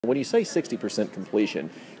When you say 60% completion,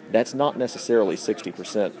 that's not necessarily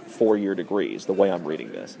 60% four-year degrees, the way I'm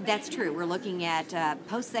reading this. That's true. We're looking at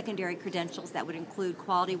post-secondary credentials that would include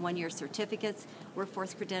quality one-year certificates,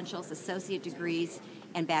 workforce credentials, associate degrees,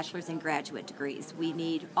 and bachelor's and graduate degrees. We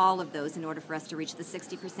need all of those in order for us to reach the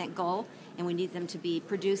 60% goal, and we need them to be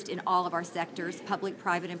produced in all of our sectors, public,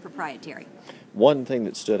 private, and proprietary. One thing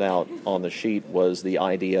that stood out on the sheet was the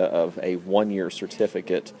idea of a one-year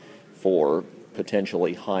certificate for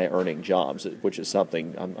potentially high-earning jobs, which is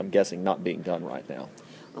something I'm guessing not being done right now.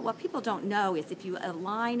 But what people don't know is if you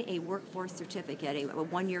align a workforce certificate, a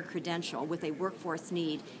one-year credential, with a workforce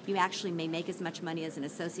need, you actually may make as much money as an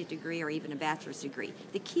associate degree or even a bachelor's degree.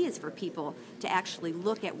 The key is for people to actually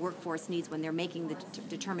look at workforce needs when they're making the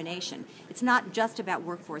determination. It's not just about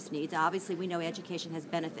workforce needs. Obviously, we know education has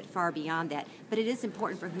benefit far beyond that, but it is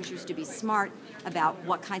important for Hoosiers to be smart about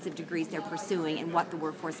what kinds of degrees they're pursuing and what the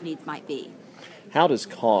workforce needs might be. How does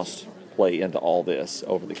cost play into all this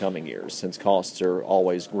over the coming years, since costs are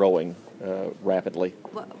always growing rapidly?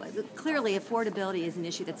 Well, clearly, affordability is an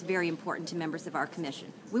issue that's very important to members of our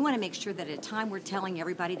commission. We want to make sure that at a time we're telling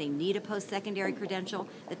everybody they need a post-secondary credential,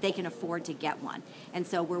 that they can afford to get one. And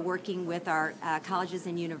so we're working with our colleges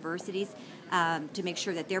and universities to make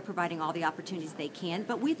sure that they're providing all the opportunities they can.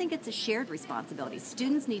 But we think it's a shared responsibility.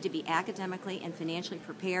 Students need to be academically and financially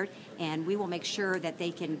prepared, and we will make sure that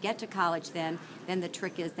they can get to college then. Then the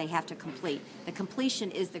trick is they have to complete. The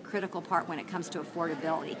completion is the critical part when it comes to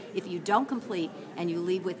affordability. If you don't complete and you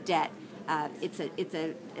leave with debt, it's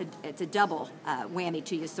a double whammy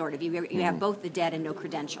to you, sort of. You have both the debt and no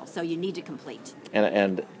credential, so you need to complete.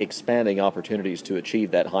 And expanding opportunities to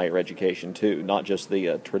achieve that higher education too, not just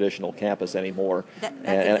the traditional campus anymore. That's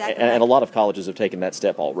exactly right. And a lot of colleges have taken that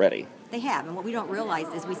step already. They have, and what we don't realize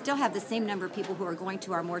is we still have the same number of people who are going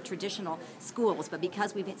to our more traditional schools, but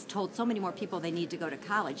because we've told so many more people they need to go to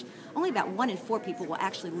college, only about 1 in 4 people will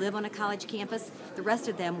actually live on a college campus. The rest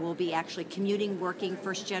of them will be actually commuting, working,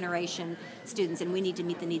 first-generation students, and we need to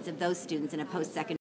meet the needs of those students in a post-secondary